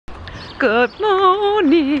Good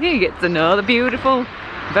morning. It's another beautiful,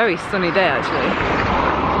 very sunny day actually.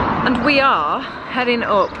 And we are heading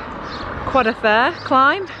up quite a fair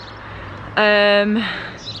climb.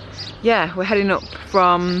 Yeah, we're heading up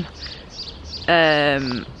from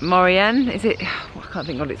Maurienne. Is it? I can't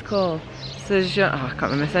think what it's called. I can't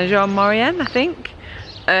remember. Saint-Jean-Maurienne, I think.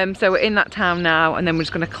 So we're in that town now, and then we're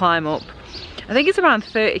just going to climb up. I think it's around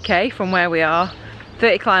 30k from where we are.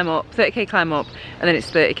 30k climb up, and then it's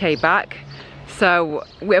 30k back. So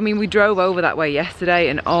I mean, we drove over that way yesterday,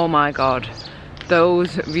 and oh my god,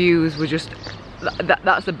 those views were just.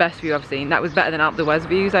 That's the best view I've seen. That was better than Alpe d'Huez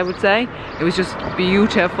views, I would say. It was just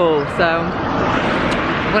beautiful. So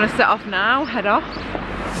I'm gonna set off now, head off.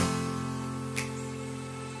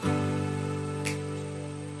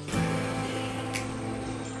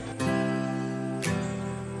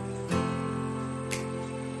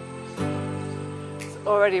 It's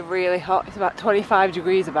already really hot. It's about 25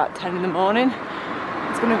 degrees, about 10 in the morning.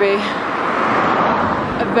 It's gonna be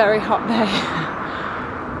a very hot day.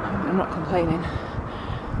 I'm not complaining.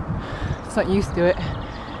 Just not used to it.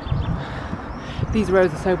 These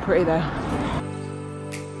roads are so pretty though.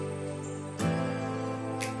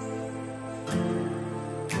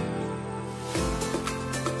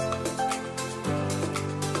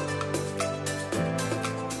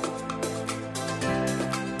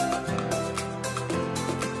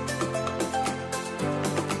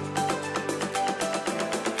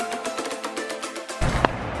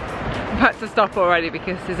 I've had to stop already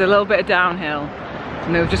because there's a little bit of downhill,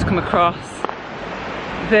 and we've just come across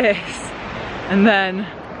this and then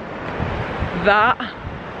that.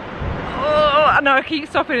 Oh, I know I keep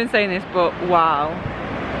stopping and saying this, but wow,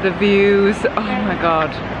 the views, oh my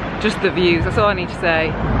god, just the views, that's all I need to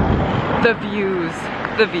say. The views,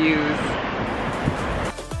 the views.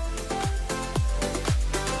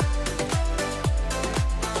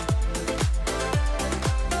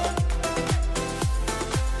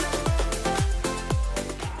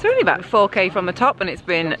 It's only about 4k from the top, and it's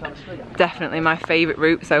been definitely my favourite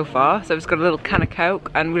route so far. So I've just got a little can of Coke,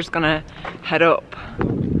 and we're just gonna head up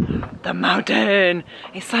the mountain.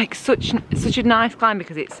 It's like such a nice climb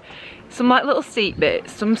because it's some like little steep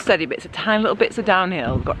bits, some steady bits, tiny little bits of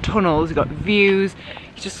downhill. We've got tunnels, we've got views.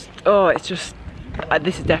 It's just, oh, it's just,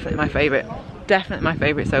 this is definitely my favourite. Definitely my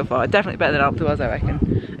favourite so far. Definitely better than Alpe d'Huez, I reckon.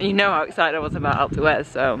 And you know how excited I was about Alpe d'Huez,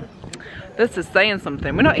 so. This is saying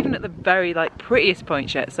something. We're not even at the very like prettiest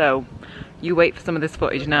point yet, so you wait for some of this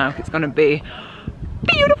footage now. It's gonna be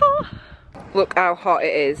beautiful. Look how hot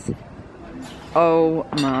it is. Oh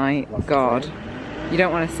my god. You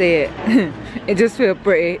don't want to see it. It just feels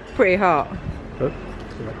pretty hot.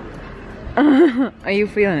 Are you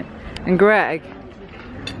feeling it? And Greg,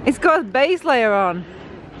 it's got a base layer on.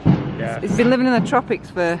 Yeah. It's been living in the tropics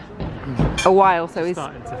for a while, so he's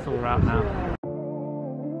starting to thaw out now.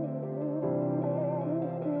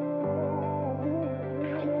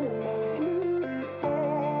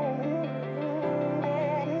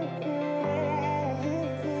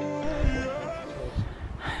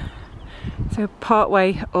 So part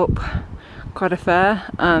way up quite a fair,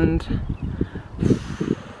 and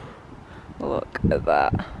look at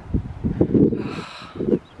that.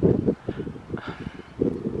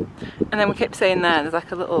 And then we kept saying there's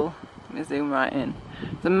like a little, let me zoom right in,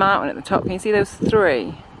 there's a mountain at the top. Can you see those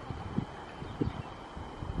three?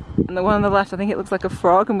 And the one on the left, I think it looks like a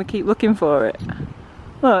frog, and we keep looking for it.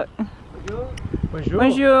 Look. Bonjour.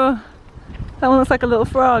 Bonjour. That one looks like a little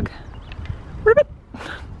frog. Ribbit.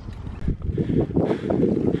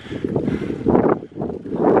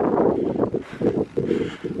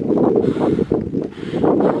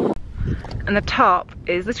 And the top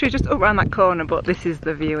is literally just up around that corner, but this is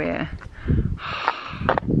the view here.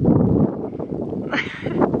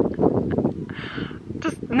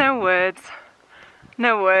 Just no words.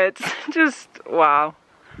 No words. Just wow.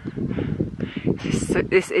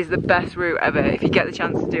 This is the best route ever if you get the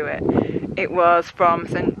chance to do it. It was from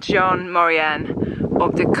Saint-Jean-Maurienne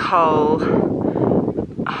up to Col.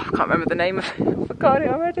 Oh, I can't remember the name of it. I forgot it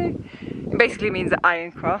already. It basically means the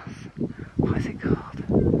Iron Cross. What is it called?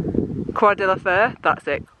 Croix de la Fer, that's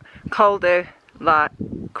it. Col de la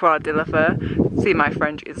Croix de la Fer. See, my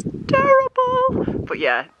French is terrible, but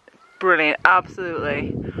yeah, brilliant,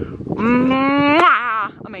 absolutely.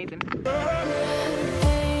 Mwah! Amazing.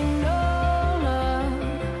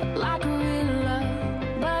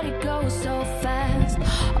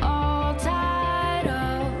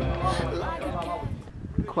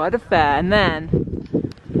 Quite a fair, and then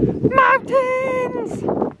mountains!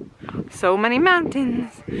 So many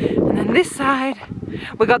mountains. And then this side,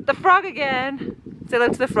 we got the frog again. Say hello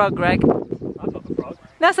to the frog, Greg. That's not the frog.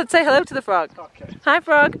 No, I said say hello to the frog. Okay. Hi,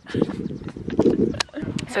 frog.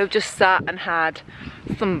 So we've just sat and had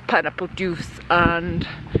some pineapple juice, and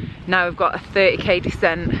now we've got a 30k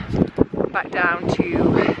descent back down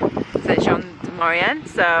to Saint Jean de Maurienne.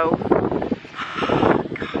 So, oh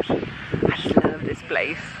God, I just love this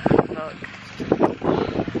place. Look.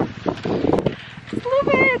 I just love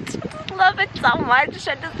it. I just love it so much.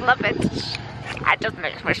 I just love it. It just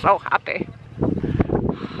makes me so happy.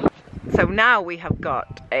 So now we have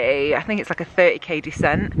got I think it's like a 30k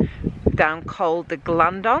descent down Col de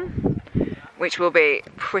Glandon, which will be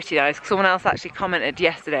pretty nice. Someone else actually commented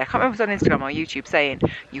yesterday, I can't remember if it was on Instagram or YouTube, saying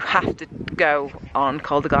you have to go on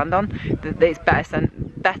Col de Glandon, that it's better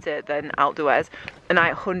than Alpe d'Huez, and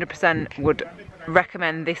I 100% would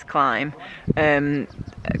recommend this climb.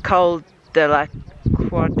 Col de la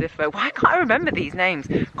Croix de Feu, why can't I remember these names?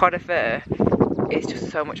 Croix de Feu, it's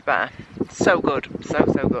just so much better. So good, so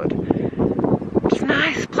good. Just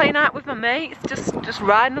nice, playing out with my mates, just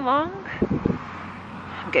riding along.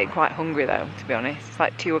 I'm getting quite hungry though, to be honest. It's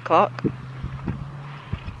like 2 o'clock.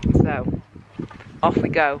 So, off we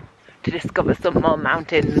go to discover some more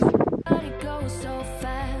mountains.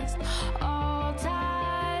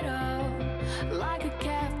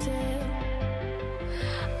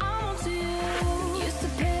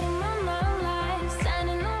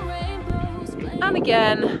 And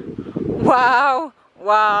again, wow.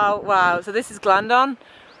 So this is Glandon.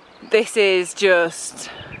 This is just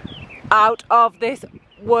out of this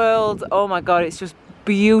world. Oh my God, it's just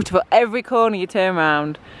beautiful. Every corner you turn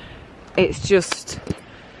around, it's just,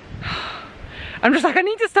 I'm just like, I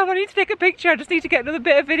need to stop, I need to take a picture. I just need to get another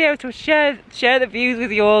bit of video to share the views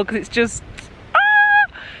with you all, because it's just,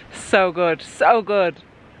 so good, so good.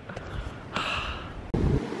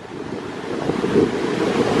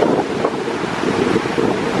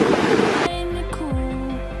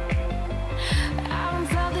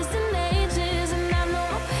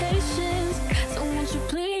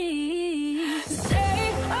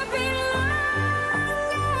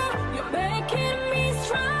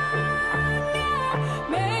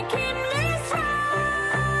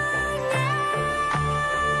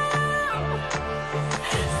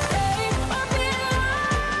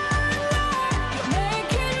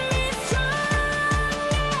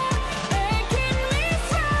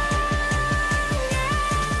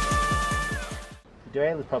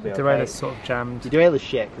 Derailleur's probably okay. Derailleur's sort of jammed. The derailleur's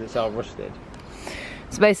shit because it's all rusted.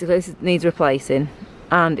 So basically this needs replacing,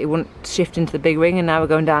 and it wouldn't shift into the big ring, and now we're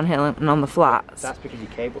going downhill and on the flats. That's because your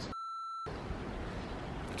cable's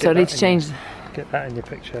so I need to change. Get that in your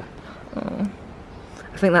picture. I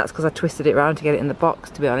think that's because I twisted it around to get it in the box,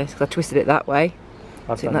 to be honest, because I twisted it that way.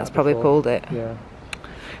 I think that's probably pulled it. Yeah.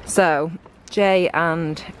 So Jay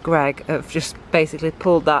and Greg have just basically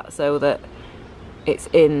pulled that so that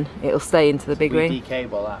it'll stay into the big ring. We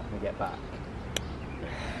decable that when we get back.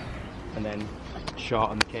 And then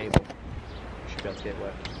short on the cable. Should be able to get it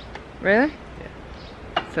working. Really? Yeah.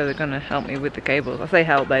 So they're going to help me with the cables. I say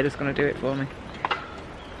help, they're just going to do it for me.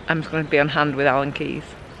 I'm just going to be on hand with Allen keys.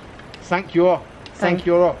 Thank you. Thank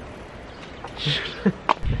you.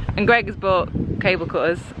 And Greg has bought cable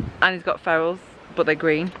cutters, and he's got ferrules, but they're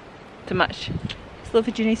green, to match his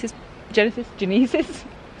lovely Genesis bike.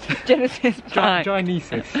 Genesis.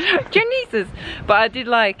 But I did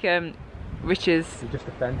like Richard's. You just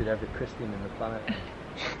offended every Christian in the planet.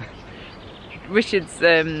 Richard's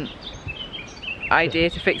idea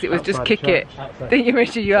to fix it was just kick it. Didn't you,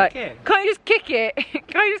 Richard? You're like, can't you just kick it?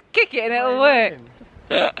 Can't you just kick it and it'll work?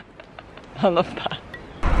 I love that.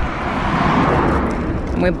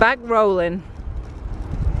 And we're back rolling.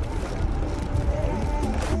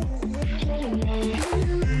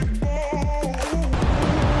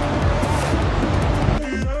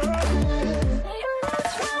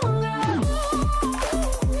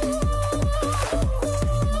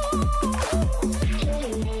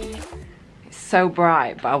 So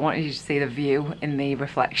bright, but I wanted you to see the view in the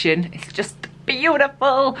reflection. It's just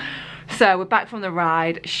beautiful. So we're back from the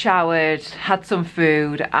ride, showered, had some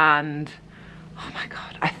food, and oh my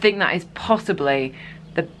God, I think that is possibly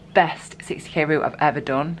the best 60k route I've ever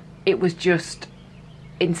done. It was just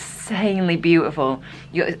insanely beautiful.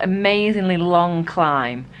 You got this amazingly long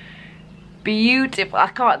climb. Beautiful. I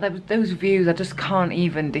can't, those views, I just can't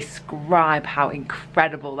even describe how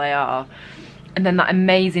incredible they are. And then that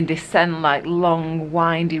amazing descent, like long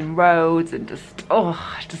winding roads, and just, oh,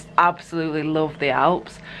 I just absolutely love the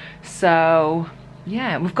Alps. So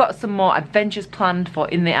yeah, we've got some more adventures planned for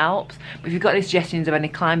in the Alps, but if you've got any suggestions of any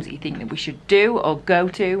climbs that you think that we should do or go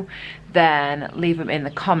to, then leave them in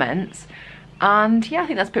the comments. And yeah, I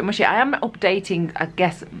think that's pretty much it. I am updating, I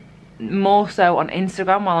guess, more so on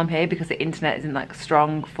Instagram while I'm here, because the internet isn't like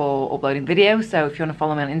strong for uploading videos. So if you want to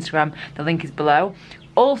follow me on Instagram, the link is below.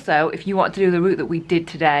 Also, if you want to do the route that we did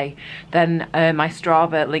today, then my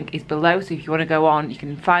Strava link is below. So if you want to go on, you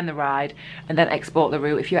can find the ride and then export the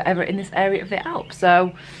route if you're ever in this area of the Alps.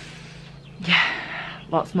 So yeah,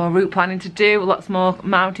 lots more route planning to do, lots more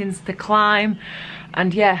mountains to climb,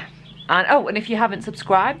 and yeah. And oh, and if you haven't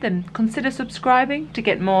subscribed, then consider subscribing to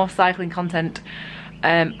get more cycling content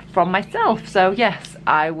from myself. So yes,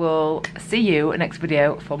 I will see you next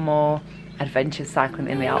video for more adventures cycling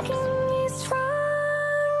in the Alps.